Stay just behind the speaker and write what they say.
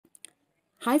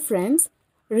Hi friends,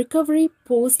 recovery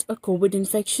post a COVID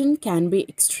infection can be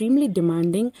extremely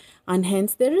demanding, and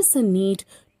hence there is a need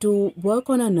to work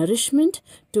on our nourishment,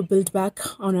 to build back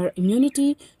on our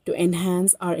immunity, to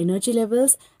enhance our energy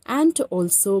levels, and to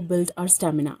also build our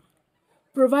stamina.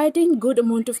 Providing good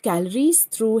amount of calories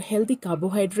through healthy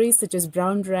carbohydrates such as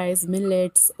brown rice,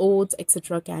 millets, oats,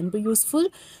 etc. can be useful.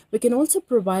 We can also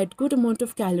provide good amount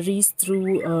of calories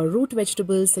through root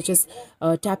vegetables such as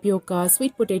tapioca,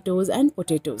 sweet potatoes, and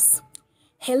potatoes.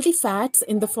 Healthy fats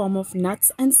in the form of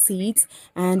nuts and seeds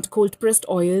and cold pressed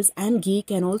oils and ghee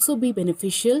can also be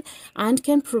beneficial and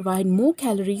can provide more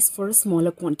calories for a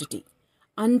smaller quantity.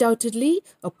 Undoubtedly,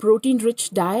 a protein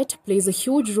rich diet plays a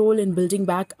huge role in building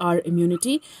back our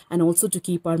immunity and also to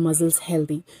keep our muscles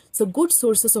healthy. So, good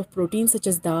sources of protein such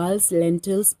as dals,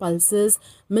 lentils, pulses,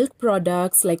 milk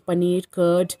products like paneer,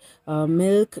 curd,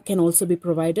 milk can also be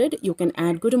provided. You can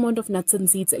add good amount of nuts and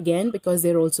seeds again because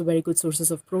they're also very good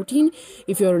sources of protein.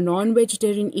 If you're a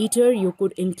non-vegetarian eater, you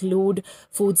could include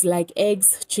foods like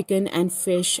eggs, chicken, and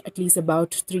fish at least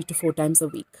about 3 to 4 times a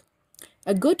week.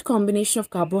 A good combination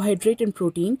of carbohydrate and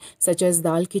protein, such as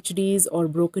dal khichdis or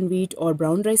broken wheat or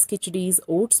brown rice khichdis,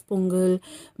 oats pongal,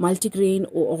 multigrain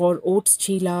or oats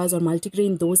chilas or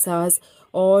multigrain dosas,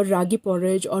 or ragi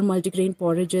porridge or multigrain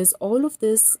porridges, all of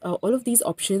these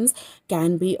options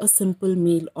can be a simple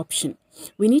meal option.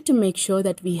 We need to make sure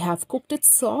that we have cooked it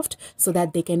soft so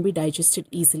that they can be digested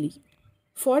easily.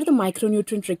 For the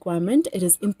micronutrient requirement, it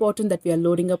is important that we are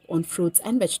loading up on fruits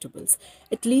and vegetables.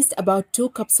 At least about 2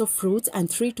 cups of fruits and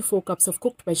 3 to 4 cups of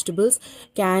cooked vegetables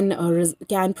can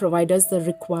provide us the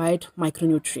required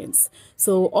micronutrients.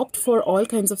 So opt for all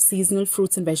kinds of seasonal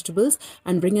fruits and vegetables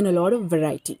and bring in a lot of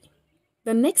variety.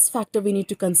 The next factor we need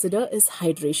to consider is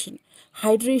hydration.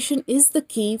 Hydration is the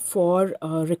key for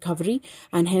recovery,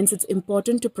 and hence it's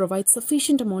important to provide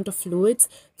sufficient amount of fluids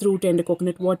through tender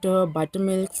coconut water,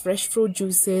 buttermilk, fresh fruit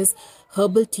juices,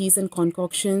 herbal teas and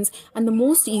concoctions. And the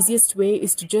most easiest way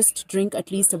is to just drink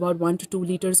at least about 1 to 2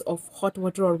 liters of hot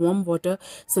water or warm water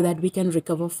so that we can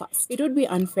recover fast. It would be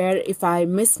unfair if I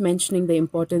miss mentioning the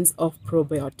importance of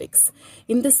probiotics.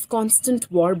 In this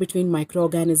constant war between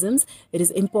microorganisms, it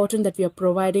is important that we are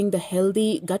providing the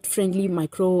healthy gut-friendly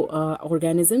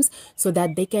microorganisms so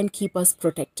that they can keep us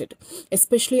protected.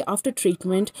 Especially after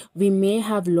treatment, we may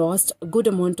have lost a good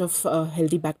amount of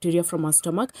healthy bacteria from our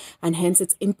stomach, and hence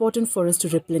it's important for us to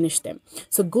replenish them.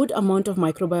 So good amount of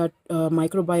microbiome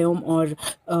or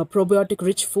probiotic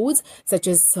rich foods such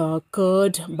as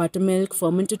curd, buttermilk,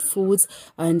 fermented foods,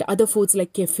 and other foods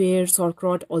like kefir,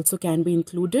 sauerkraut also can be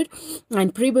included.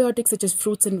 And prebiotics such as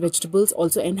fruits and vegetables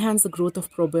also enhance the growth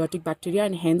of probiotic bacteria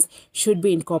and hence should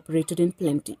be incorporated in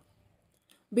plenty.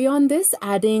 Beyond this,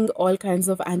 adding all kinds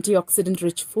of antioxidant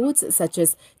rich foods such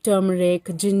as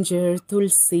turmeric, ginger,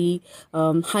 tulsi,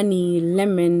 honey,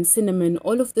 lemon, cinnamon,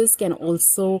 all of this can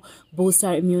also boost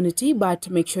our immunity, but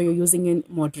make sure you're using in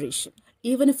moderation.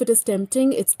 Even if it is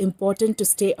tempting, it's important to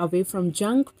stay away from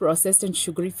junk, processed and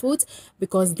sugary foods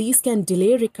because these can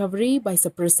delay recovery by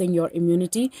suppressing your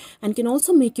immunity and can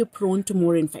also make you prone to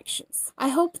more infections. I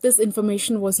hope this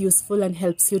information was useful and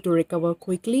helps you to recover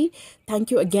quickly.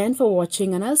 Thank you again for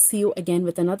watching, and I'll see you again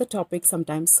with another topic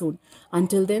sometime soon.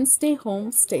 Until then, stay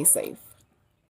home, stay safe.